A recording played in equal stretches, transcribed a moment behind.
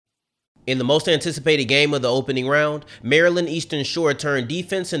In the most anticipated game of the opening round, Maryland Eastern Shore turned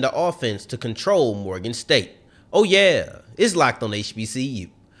defense into offense to control Morgan State. Oh yeah, it's Locked on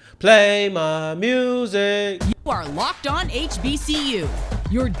HBCU. Play my music. You are Locked on HBCU,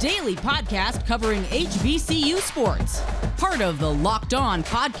 your daily podcast covering HBCU sports. Part of the Locked On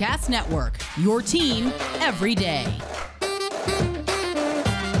Podcast Network, your team every day.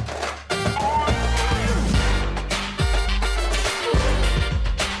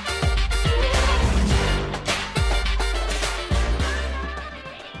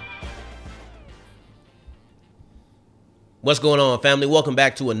 What's going on, family? Welcome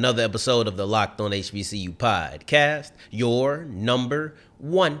back to another episode of the Locked on HBCU podcast, your number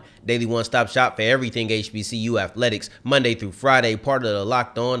one daily one-stop shop for everything HBCU athletics, Monday through Friday, part of the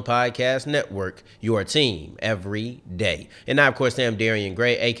Locked On Podcast Network, your team every day. And I, of course, am Darian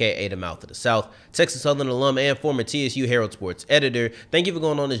Gray, a.k.a. the Mouth of the South, Texas Southern alum and former TSU Herald Sports editor. Thank you for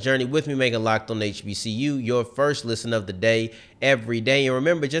going on this journey with me, making Locked on HBCU your first listen of the day every day. And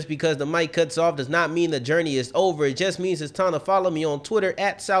remember, just because the mic cuts off does not mean the journey is over. It just means it's time to follow me on Twitter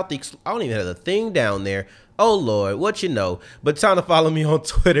at South. I don't even have the thing down there. Oh, Lord, what you know. But time to follow me on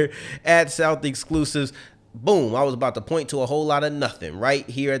Twitter at South Exclusives. Boom, I was about to point to a whole lot of nothing. Right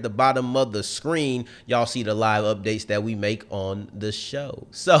here at the bottom of the screen, y'all see the live updates that we make on the show.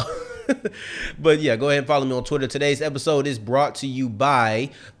 So, but yeah, go ahead and follow me on Twitter. Today's episode is brought to you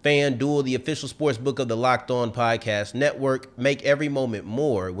by FanDuel, the official sports book of the Locked On Podcast Network. Make every moment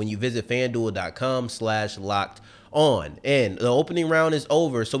more when you visit FanDuel.com/locked on. And the opening round is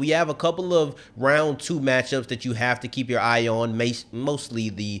over, so we have a couple of round two matchups that you have to keep your eye on, mostly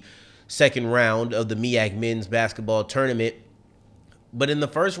the second round of the MEAC men's basketball tournament. But in the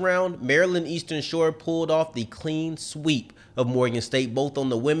first round, Maryland Eastern Shore pulled off the clean sweep of Morgan State, both on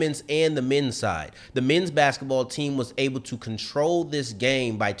the women's and the men's side. The men's basketball team was able to control this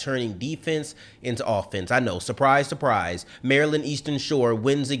game by turning defense into offense. I know, surprise, surprise, Maryland Eastern Shore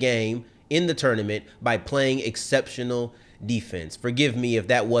wins the game in the tournament by playing exceptional defense. Forgive me if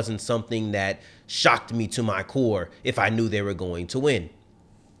that wasn't something that shocked me to my core if I knew they were going to win.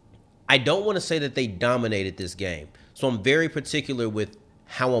 I don't want to say that they dominated this game, so I'm very particular with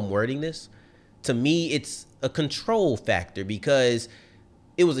how I'm wording this. To me, it's a control factor because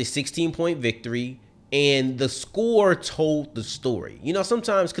it was a 16-point victory and the score told the story. You know,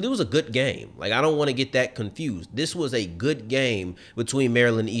 sometimes, because it was a good game. Like, I don't want to get that confused. This was a good game between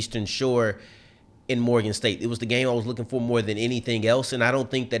Maryland Eastern Shore and Morgan State. It was the game I was looking for more than anything else, and I don't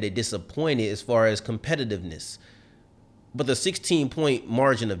think that it disappointed as far as competitiveness. But the 16-point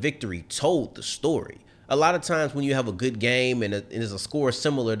margin of victory told the story. A lot of times when you have a good game and there's a score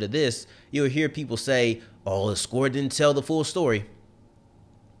similar to this, you'll hear people say, oh, the score didn't tell the full story.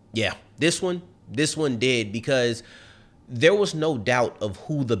 Yeah, this one did, because there was no doubt of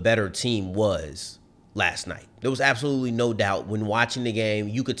who the better team was last night. There was absolutely no doubt when watching the game.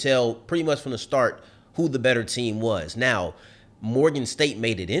 You could tell pretty much from the start who the better team was. Now, Morgan State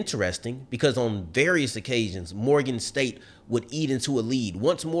made it interesting because on various occasions, Morgan State would eat into a lead.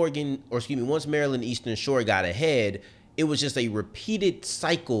 Once Maryland Eastern Shore got ahead, it was just a repeated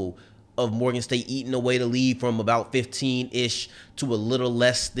cycle of Morgan State eating away the lead from about 15-ish to a little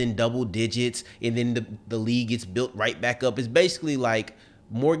less than double digits, and then the lead gets built right back up. It's basically like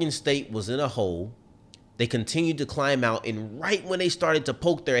Morgan State was in a hole. They continued to climb out, and right when they started to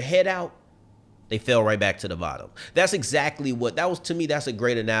poke their head out, they fell right back to the bottom. That's exactly what that was. To me, that's a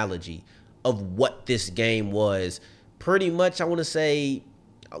great analogy of what this game was. Pretty much, I want to say,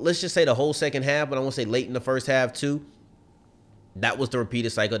 let's just say the whole second half, but I want to say late in the first half too. That was the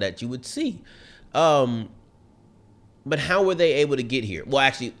repeated cycle that you would see. But how were they able to get here? Well,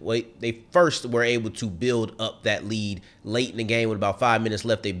 actually, they first were able to build up that lead late in the game with about 5 minutes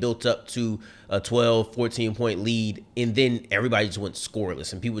left. They built up to a 12, 14-point lead, and then everybody just went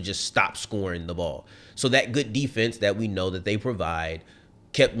scoreless, and people just stopped scoring the ball. So that good defense that we know that they provide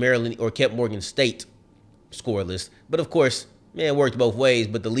kept Morgan State scoreless. But of course, it worked both ways,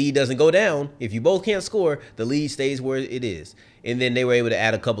 but the lead doesn't go down. If you both can't score, the lead stays where it is. And then they were able to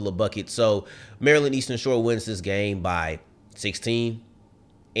add a couple of buckets. So Maryland Eastern Shore wins this game by 16,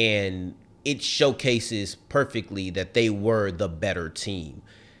 and it showcases perfectly that they were the better team.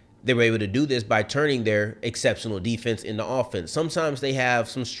 They were able to do this by turning their exceptional defense into offense. Sometimes they have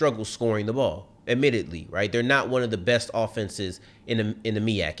some struggles scoring the ball, admittedly, right? They're not one of the best offenses in the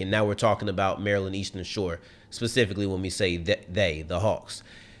MEAC, and now we're talking about Maryland Eastern Shore, specifically when we say the Hawks.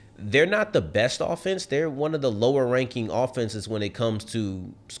 They're not the best offense. They're one of the lower ranking offenses when it comes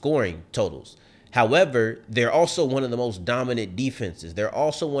to scoring totals. However, they're also one of the most dominant defenses. They're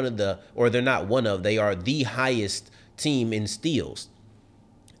also they are the highest team in steals.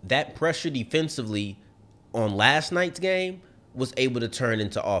 that pressure defensively on last night's game was able to turn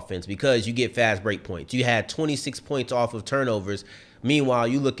into offense because you get fast break points. You had 26 points off of turnovers. Meanwhile,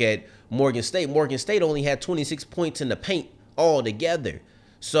 you look at Morgan State. Morgan State only had 26 points in the paint altogether.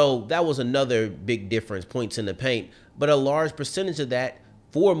 So that was another big difference, points in the paint. But a large percentage of that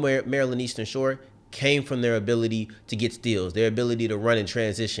for Maryland Eastern Shore came from their ability to get steals, their ability to run in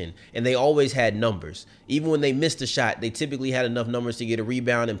transition. And they always had numbers. Even when they missed a shot, they typically had enough numbers to get a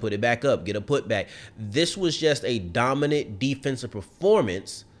rebound and put it back up, get a putback. This was just a dominant defensive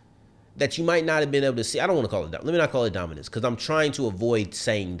performance that you might not have been able to see. I don't want to call it, let me not call it dominance, because I'm trying to avoid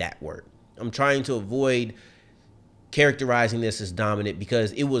saying that word. I'm trying to avoid characterizing this as dominant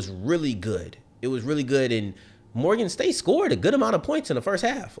because it was really good. It was really good, and Morgan State scored a good amount of points in the first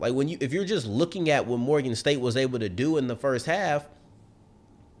half. Like if you're just looking at what Morgan State was able to do in the first half,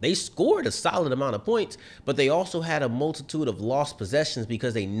 they scored a solid amount of points, but they also had a multitude of lost possessions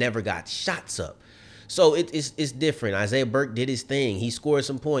because they never got shots up. So it's different. Isaiah Burke did his thing. He scored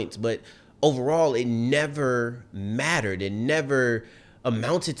some points, but overall it never mattered. It never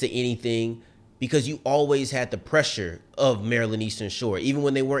amounted to anything because you always had the pressure of Maryland Eastern Shore. Even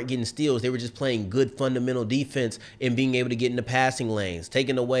when they weren't getting steals, they were just playing good fundamental defense and being able to get in the passing lanes,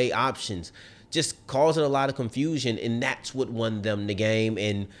 taking away options, just causing a lot of confusion, and that's what won them the game.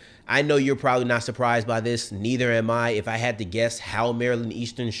 And I know you're probably not surprised by this. Neither am I. If I had to guess how Maryland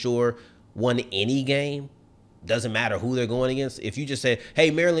Eastern Shore won any game, doesn't matter who they're going against. If you just say,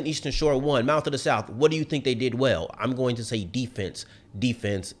 hey, Maryland Eastern Shore won, Mouth of the South, what do you think they did well? I'm going to say defense,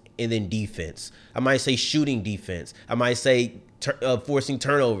 and then defense. I might say shooting defense. I might say forcing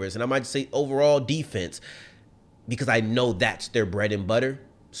turnovers. And I might say overall defense because I know that's their bread and butter.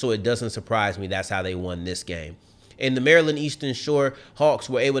 So it doesn't surprise me that's how they won this game. And the Maryland Eastern Shore Hawks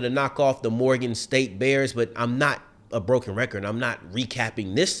were able to knock off the Morgan State Bears, but I'm not a broken record. I'm not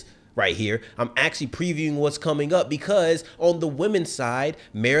recapping this right here. I'm actually previewing what's coming up because on the women's side,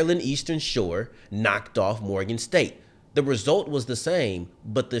 Maryland Eastern Shore knocked off Morgan State. The result was the same,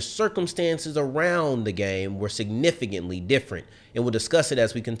 but the circumstances around the game were significantly different, and we'll discuss it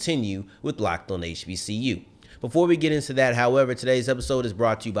as we continue with Locked On HBCU. Before we get into that, however, today's episode is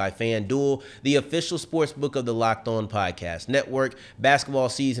brought to you by FanDuel, the official sports book of the Locked On Podcast Network. Basketball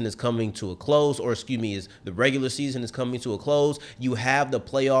season is coming to a close, the regular season is coming to a close. You have the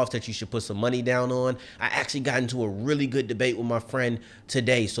playoffs that you should put some money down on. I actually got into a really good debate with my friend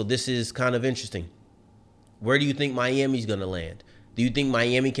today, so this is kind of interesting. Where do you think Miami's going to land? Do you think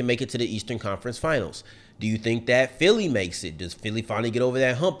Miami can make it to the Eastern Conference Finals? Do you think that Philly makes it? Does Philly finally get over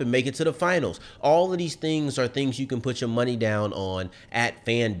that hump and make it to the finals? All of these things are things you can put your money down on at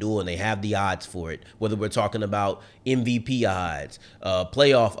FanDuel, and they have the odds for it. Whether we're talking about MVP odds,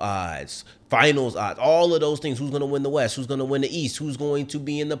 playoff odds, finals odds, all of those things. Who's going to win the West? Who's going to win the East? Who's going to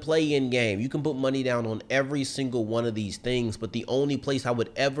be in the play-in game? You can put money down on every single one of these things, but the only place I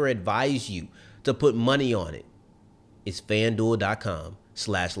would ever advise you to put money on it is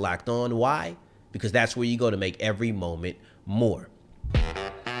FanDuel.com/LockedOn. Why? Because that's where you go to make every moment more.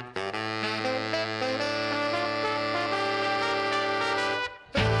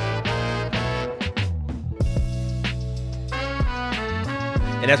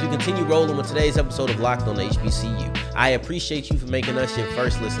 And as we continue rolling with today's episode of Locked On HBCU, I appreciate you for making us your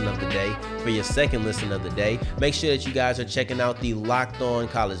first listen of the day. For your second listen of the day, make sure that you guys are checking out the Locked On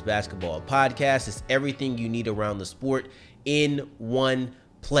College Basketball Podcast. It's everything you need around the sport in one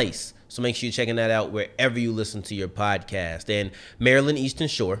place. So make sure you're checking that out wherever you listen to your podcast. And Maryland Eastern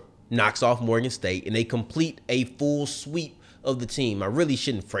Shore knocks off Morgan State, and they complete a full sweep of the team. I really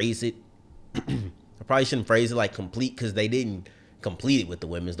shouldn't phrase it. I probably shouldn't phrase it like complete because they didn't complete it with the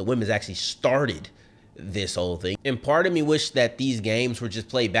women's. The women's actually started this whole thing. And part of me wished that these games were just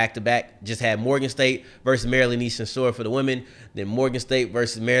played back-to-back. Just had Morgan State versus Maryland Eastern Shore for the women, then Morgan State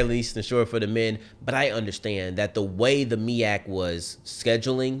versus Maryland Eastern Shore for the men. But I understand that the way the MEAC was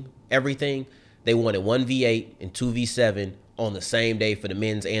scheduling everything, they wanted 1v8 and 2v7 on the same day for the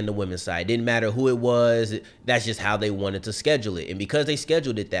men's and the women's side. It didn't matter who it was. That's just how they wanted to schedule it. And because they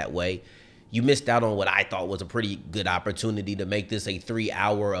scheduled it that way, you missed out on what I thought was a pretty good opportunity to make this a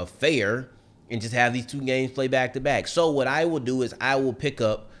 3-hour affair and just have these two games play back-to-back. So what I will do is I will pick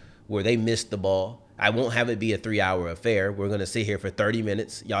up where they missed the ball. I won't have it be a 3-hour affair. We're going to sit here for 30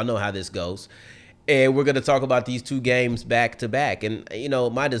 minutes. Y'all know how this goes. And we're going to talk about these two games back-to-back. And, you know,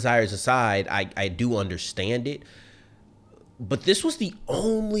 my desires aside, I do understand it. But this was the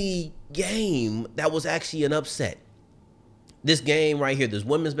only game that was actually an upset. This game right here, this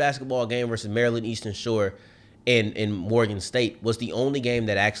women's basketball game versus Maryland Eastern Shore and Morgan State was the only game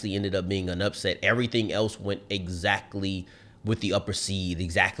that actually ended up being an upset. Everything else went exactly with the upper seed,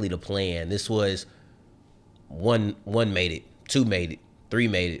 exactly the plan. This was one made it, two made it, three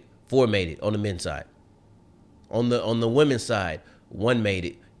made it, four made it on the men's side. On the women's side, one made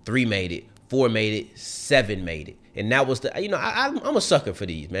it, three made it, four made it, seven made it. And that was I'm a sucker for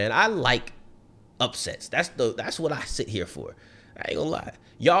these, man. I like upsets. That's what I sit here for. I ain't gonna lie.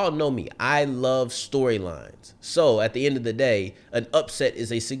 Y'all know me. I love storylines. So at the end of the day, an upset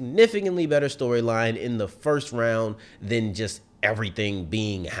is a significantly better storyline in the first round than just everything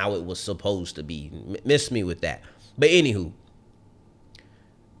being how it was supposed to be. Miss me with that. But anywho,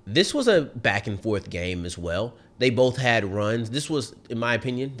 this was a back and forth game as well. They both had runs. This was, in my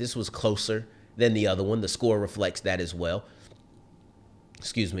opinion, this was closer than the other one. The score reflects that as well.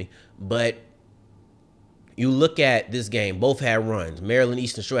 Excuse me. But you look at this game, both had runs. Maryland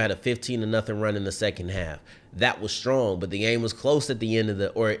Eastern Shore had a 15-0 run in the second half. That was strong, but the game was close at the end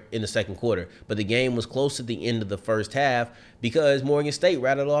of in the second quarter. But the game was close at the end of the first half because Morgan State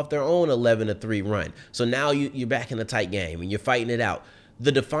rattled off their own 11-3 run. So now you're back in a tight game and you're fighting it out.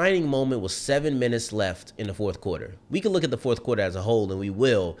 The defining moment was 7 minutes left in the fourth quarter. We can look at the fourth quarter as a whole, and we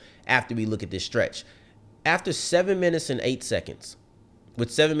will after we look at this stretch. After 7 minutes and 8 seconds, with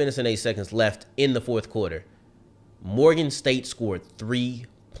 7 minutes and 8 seconds left in the fourth quarter, Morgan State scored 3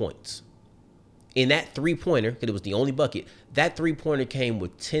 points. In that three-pointer, because it was the only bucket, that three-pointer came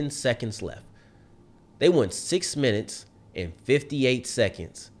with 10 seconds left. They went 6 minutes and 58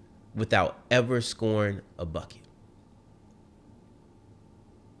 seconds without ever scoring a bucket.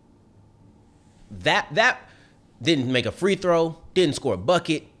 That didn't make a free throw, didn't score a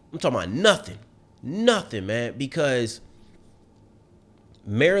bucket. I'm talking about nothing, man, because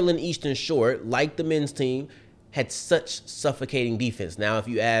Maryland Eastern Shore, like the men's team, had such suffocating defense. Now, if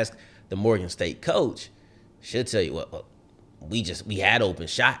you ask the Morgan State coach, she'll tell you, well, we had open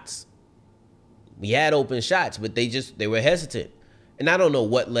shots. We had open shots, but they were hesitant. And I don't know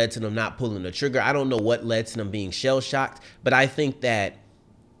what led to them not pulling the trigger. I don't know what led to them being shell-shocked, but I think that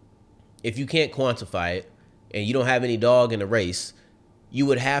if you can't quantify it and you don't have any dog in the race, you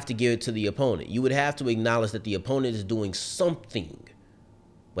would have to give it to the opponent. You would have to acknowledge that the opponent is doing something,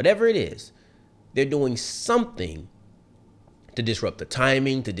 whatever it is. They're doing something to disrupt the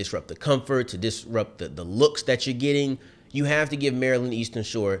timing, to disrupt the comfort, to disrupt the looks that you're getting. You have to give Maryland Eastern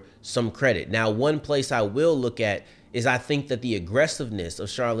Shore some credit. Now, one place I will look at is I think that the aggressiveness of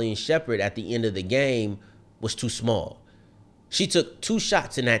Charlene Shepard at the end of the game was too small. She took 2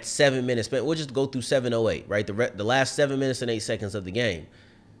 shots in that 7 minutes span. We'll just go through 7:08, right? The last 7 minutes and 8 seconds of the game.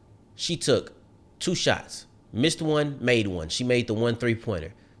 She took 2 shots, missed one, made one. She made the 1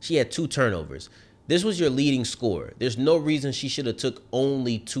 3-pointer. She had 2 turnovers. This was your leading scorer. There's no reason she should have took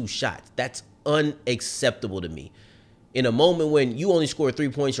only 2 shots. That's unacceptable to me. In a moment when you only score 3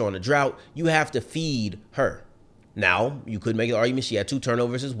 points, you're on a drought, you have to feed her. Now, you could make an argument she had 2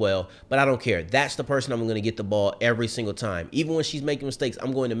 turnovers as well, but I don't care. That's the person I'm going to get the ball every single time. Even when she's making mistakes,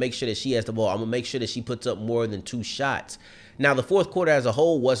 I'm going to make sure that she has the ball. I'm going to make sure that she puts up more than 2 shots. Now, the fourth quarter as a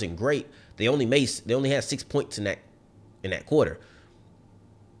whole wasn't great. They only had 6 points in that quarter.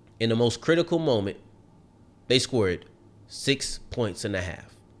 In the most critical moment, they scored 6 points in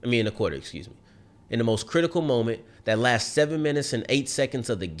a quarter, excuse me. In the most critical moment, that last 7 minutes and 8 seconds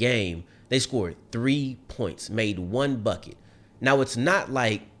of the game, they scored 3 points, made 1 bucket. Now, it's not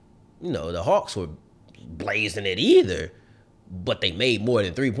like, the Hawks were blazing it either, but they made more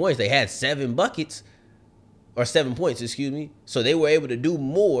than 3 points. They had 7 points, excuse me. So they were able to do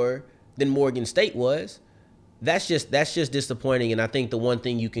more than Morgan State was. That's just disappointing. And I think the one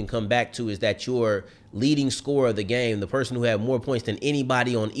thing you can come back to is that your leading scorer of the game, the person who had more points than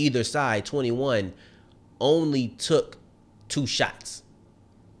anybody on either side, 21, only took 2 shots.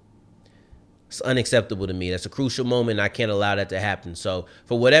 It's unacceptable to me. That's a crucial moment. I can't allow that to happen. So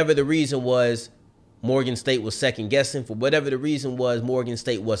for whatever the reason was, Morgan State was second guessing. For whatever the reason was, Morgan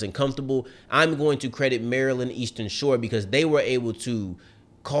State wasn't comfortable. I'm going to credit Maryland Eastern Shore because they were able to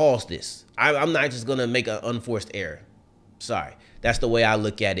cause this. I'm not just going to make an unforced error. Sorry. That's the way I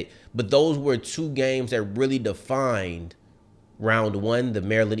look at it. But those were 2 games that really defined round 1, the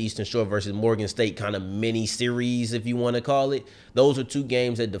Maryland Eastern Shore versus Morgan State kind of mini series, if you want to call it. Those are 2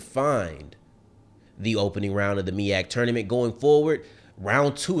 games that defined the opening round of the MEAC tournament. Going forward,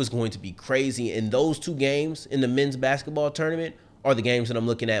 round 2 is going to be crazy. And those 2 games in the men's basketball tournament are the games that I'm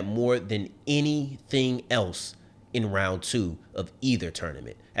looking at more than anything else in round 2 of either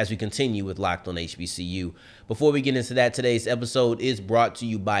tournament as we continue with Locked on HBCU. Before we get into that, today's episode is brought to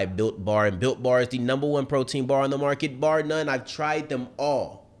you by Built Bar. And Built Bar is the #1 protein bar on the market, bar none. I've tried them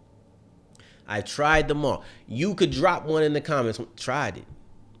all. You could drop one in the comments. Tried it.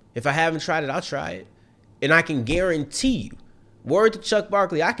 If I haven't tried it, I'll try it. And I can guarantee you, Word to Chuck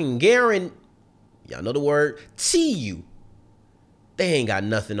Barkley, I can guarantee, y'all know the word, you, they ain't got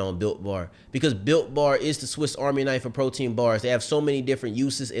nothing on Built Bar, because Built Bar is the Swiss Army knife of protein bars. They have so many different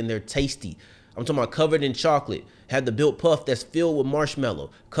uses and they're tasty. I'm talking about covered in chocolate. Have the Built Puff that's filled with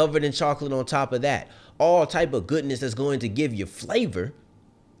marshmallow, covered in chocolate on top of that. All type of goodness that's going to give you flavor.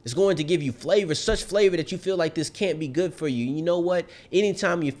 It's going to give you flavor, such flavor that you feel like this can't be good for you. You know what?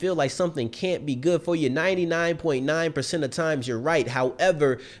 Anytime you feel like something can't be good for you, 99.9% of times you're right.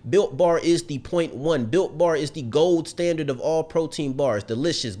 However, Built Bar is the 0.1. Built Bar is the gold standard of all protein bars.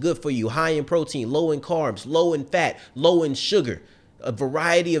 Delicious, good for you, high in protein, low in carbs, low in fat, low in sugar. A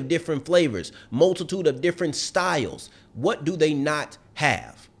variety of different flavors, multitude of different styles. What do they not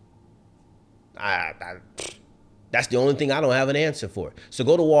have? That's the only thing I don't have an answer for. So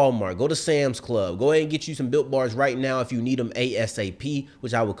go to Walmart, go to Sam's Club, go ahead and get you some Built Bars right now if you need them ASAP,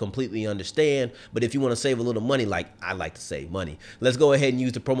 which I would completely understand. But if you want to save a little money, like I like to save money, let's go ahead and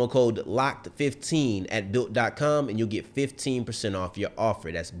use the promo code LOCKED15 at Built.com and you'll get 15% off your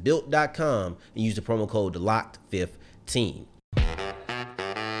offer. That's Built.com and use the promo code LOCKED15.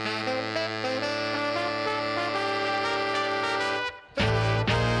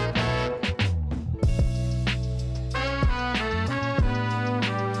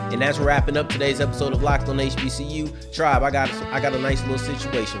 And that's wrapping up today's episode of Locked on HBCU. Tribe, I got a nice little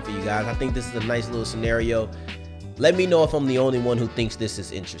situation for you guys. I think this is a nice little scenario. Let me know if I'm the only one who thinks this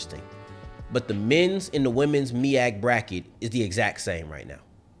is interesting. But the men's and the women's MEAC bracket is the exact same right now.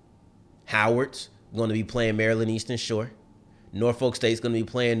 Howard's going to be playing Maryland Eastern Shore. Norfolk State's going to be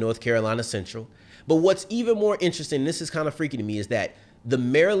playing North Carolina Central. But what's even more interesting, this is kind of freaky to me, is that the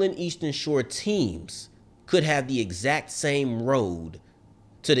Maryland Eastern Shore teams could have the exact same road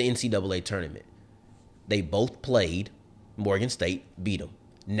to the NCAA tournament. They both played. Morgan State beat them.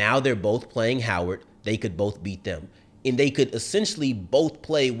 Now they're both playing Howard. They could both beat them. And they could essentially both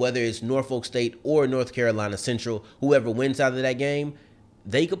play, whether it's Norfolk State or North Carolina Central. Whoever wins out of that game,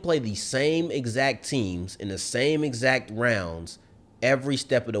 they could play the same exact teams in the same exact rounds every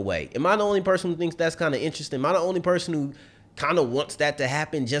step of the way. Am I the only person who thinks that's kind of interesting? Am I the only person who kind of wants that to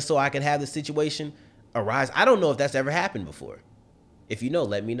happen just so I can have the situation arise? I don't know if that's ever happened before. If you know,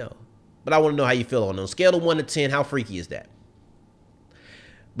 let me know. But I want to know how you feel on those. Scale of 1 to 10, how freaky is that?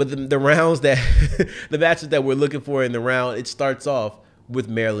 But the rounds that, the matches that we're looking for in the round, it starts off with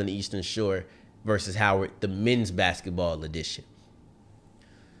Maryland Eastern Shore versus Howard, the men's basketball edition.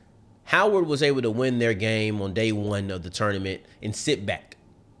 Howard was able to win their game on day one of the tournament and sit back.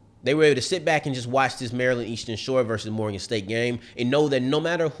 They were able to sit back and just watch this Maryland Eastern Shore versus Morgan State game and know that no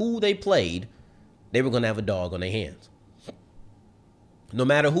matter who they played, they were going to have a dog on their hands. No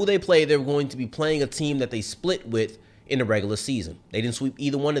matter who they played, they were going to be playing a team that they split with in the regular season. They didn't sweep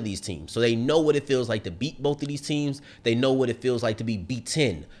either one of these teams. So they know what it feels like to beat both of these teams. They know what it feels like to be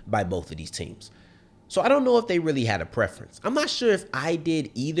beaten by both of these teams. So I don't know if they really had a preference. I'm not sure if I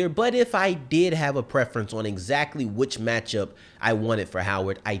did either, but if I did have a preference on exactly which matchup I wanted for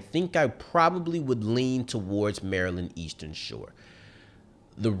Howard, I think I probably would lean towards Maryland Eastern Shore.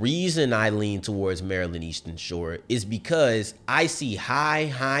 The reason I lean towards Maryland Eastern Shore is because I see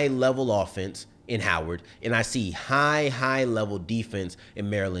high level offense in Howard, and I see high level defense in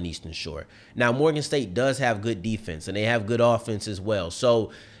Maryland Eastern Shore. Now, Morgan State does have good defense, and they have good offense as well.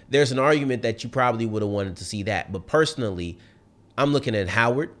 So there's an argument that you probably would have wanted to see that. But personally, I'm looking at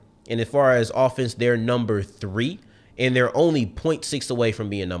Howard, and as far as offense, they're number 3, and they're only 0.6 away from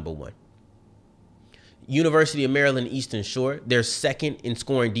being number 1. University of Maryland Eastern Shore, they're second in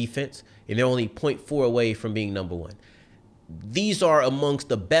scoring defense, and they're only 0.4 away from being number 1. These are amongst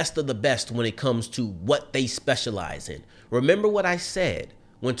the best of the best when it comes to what they specialize in. Remember what I said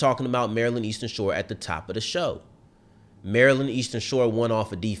when talking about Maryland Eastern Shore at the top of the show. Maryland Eastern Shore won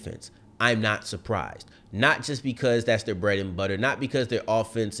off of defense. I'm not surprised. Not just because that's their bread and butter, not because their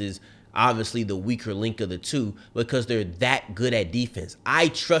offense is obviously the weaker link of the two, because they're that good at defense. I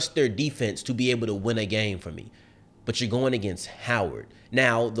trust their defense to be able to win a game for me. But you're going against Howard.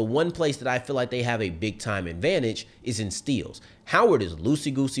 Now, the one place that I feel like they have a big time advantage is in steals. Howard is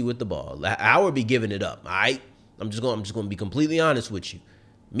loosey-goosey with the ball. Howard be giving it up, all right? I'm just going to be completely honest with you.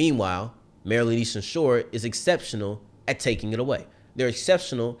 Meanwhile, Maryland Eastern Shore is exceptional at taking it away. They're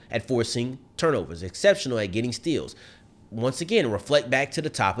exceptional at forcing turnovers, exceptional at getting steals. Once again, reflect back to the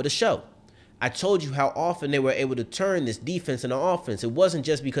top of the show. I told you how often they were able to turn this defense into offense. It wasn't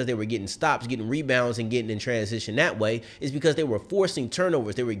just because they were getting stops, getting rebounds, and getting in transition that way. It's because they were forcing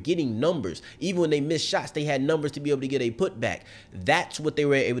turnovers. They were getting numbers. Even when they missed shots, they had numbers to be able to get a putback. That's what they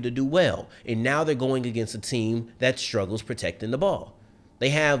were able to do well. And now they're going against a team that struggles protecting the ball.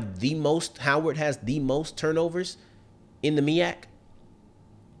 Howard has the most turnovers in the MEAC,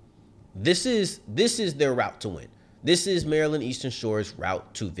 this is their route to win. This is Maryland Eastern Shore's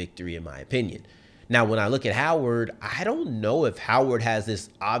route to victory, in my opinion. Now, when I look at Howard, I don't know if Howard has this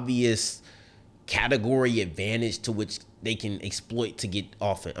obvious category advantage to which they can exploit to get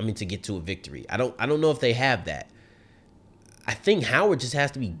to get to a victory. I don't know if they have that. I think Howard just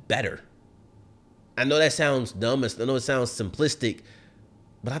has to be better. I know that sounds dumb. I know it sounds simplistic,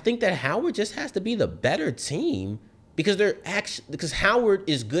 but I think that Howard just has to be the better team because Howard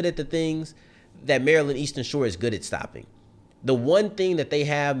is good at the things that Maryland Eastern Shore is good at stopping. The one thing that they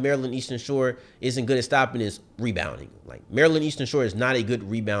have Maryland Eastern Shore isn't good at stopping is rebounding. Like, Maryland Eastern Shore is not a good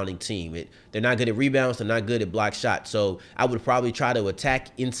rebounding team. They're not good at rebounds. They're not good at block shots. So I would probably try to attack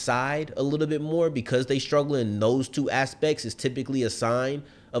inside a little bit more because they struggle in those two aspects. Is typically a sign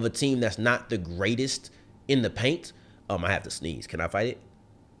of a team that's not the greatest in the paint. I have to sneeze. Can I fight it?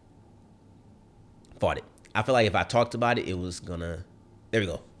 Fought it. I feel like if I talked about it, it was gonna. There we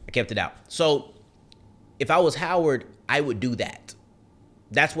go. I kept it out. So if I was Howard, I would do that.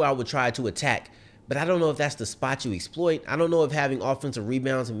 That's where I would try to attack. But I don't know if that's the spot you exploit. I don't know if having offensive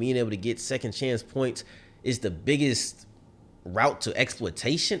rebounds and being able to get second chance points is the biggest route to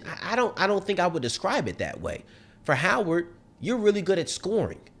exploitation. I don't think I would describe it that way. For Howard, you're really good at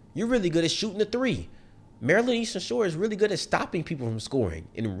scoring. You're really good at shooting the three. Maryland Eastern Shore is really good at stopping people from scoring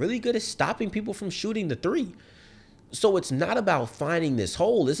and really good at stopping people from shooting the three. So it's not about finding this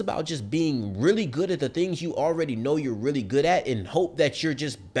hole. It's about just being really good at the things you already know you're really good at and hope that you're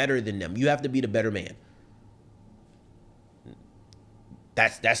just better than them. You have to be the better man.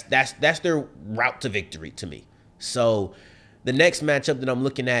 That's their route to victory to me. So the next matchup that I'm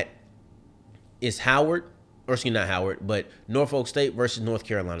looking at is Norfolk State versus North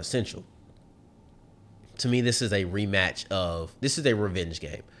Carolina Central. To me, this is a revenge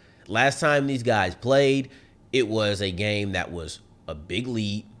game. Last time these guys played, it was a game that was a big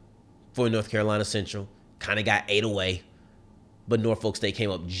lead for North Carolina Central, kind of got ate away, but Norfolk State came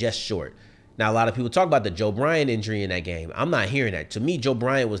up just short. Now, a lot of people talk about the Joe Bryant injury in that game. I'm not hearing that. To me, Joe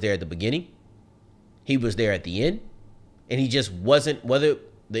Bryant was there at the beginning. He was there at the end, and he just wasn't, whether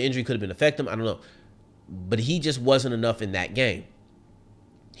the injury could have been affecting him, I don't know, but he just wasn't enough in that game.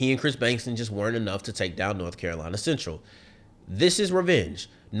 He and Chris Bankston just weren't enough to take down North Carolina Central. This is revenge.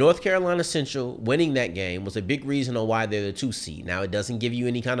 North Carolina Central winning that game was a big reason on why they're the 2 seed. Now, it doesn't give you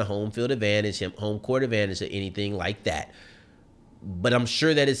any kind of home field advantage, home court advantage, or anything like that. But I'm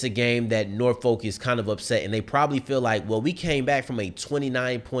sure that it's a game that Norfolk is kind of upset, and they probably feel like, well, we came back from a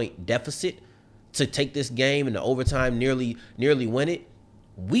 29-point deficit to take this game in the overtime, nearly win it.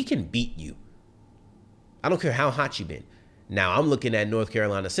 We can beat you. I don't care how hot you've been. Now, I'm looking at North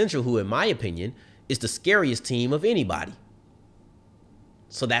Carolina Central, who, in my opinion, is the scariest team of anybody.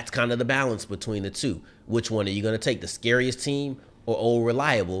 So that's kind of the balance between the two. Which one are you going to take, the scariest team or old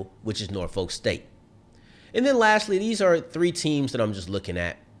reliable, which is Norfolk State? And then lastly, these are 3 teams that I'm just looking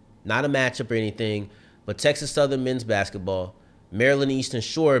at. Not a matchup or anything, but Texas Southern men's basketball, Maryland Eastern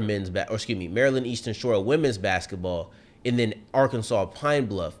Shore Maryland Eastern Shore women's basketball, and then Arkansas Pine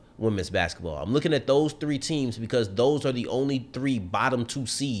Bluff women's basketball. I'm looking at those 3 teams because those are the only 3 bottom 2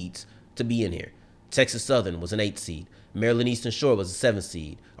 seeds to be in here. Texas Southern was an 8 seed. Maryland Eastern Shore was a 7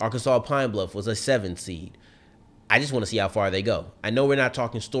 seed. Arkansas Pine Bluff was a 7 seed. I just want to see how far they go. I know we're not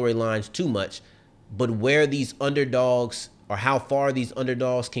talking storylines too much, but where these underdogs or how far these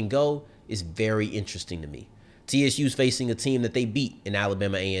underdogs can go is very interesting to me. TSU's facing a team that they beat in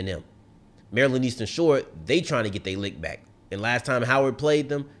Alabama A&M. Maryland Eastern Shore, they trying to get their lick back. And last time Howard played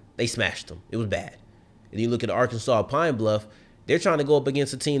them, they smashed them. It was bad. And you look at Arkansas Pine Bluff, they're trying to go up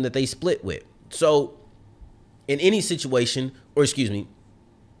against a team that they split with. So in any situation, they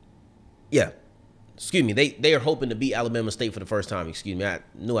are hoping to beat Alabama State for the first time. I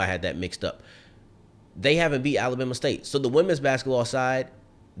knew I had that mixed up. They haven't beat Alabama State. So the women's basketball side,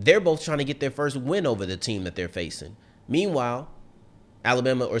 they're both trying to get their first win over the team that they're facing. Meanwhile,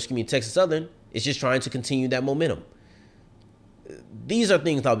 Texas Southern is just trying to continue that momentum. These are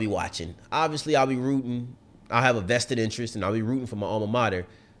things I'll be watching. Obviously, I'll be rooting. I'll have a vested interest, and I'll be rooting for my alma mater.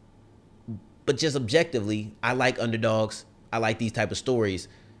 But just objectively, I like underdogs. I like these type of stories.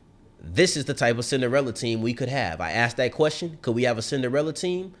 This is the type of Cinderella team we could have. I asked that question, could we have a Cinderella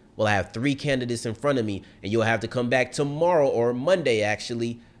team? Well, I have 3 candidates in front of me, and you'll have to come back tomorrow or Monday,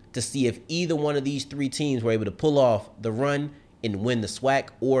 actually, to see if either one of these 3 teams were able to pull off the run and win the SWAC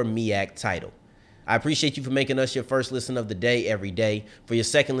or MEAC title. I appreciate you for making us your first listen of the day every day. For your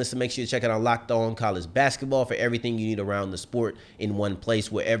second listen, make sure you check out our Locked On College Basketball for everything you need around the sport in one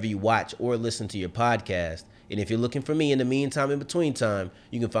place, wherever you watch or listen to your podcast. And if you're looking for me in the meantime, in between time,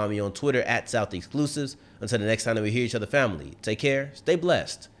 you can find me on Twitter at South Exclusives. Until the next time that we hear each other, family, take care, stay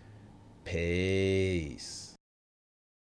blessed. Peace.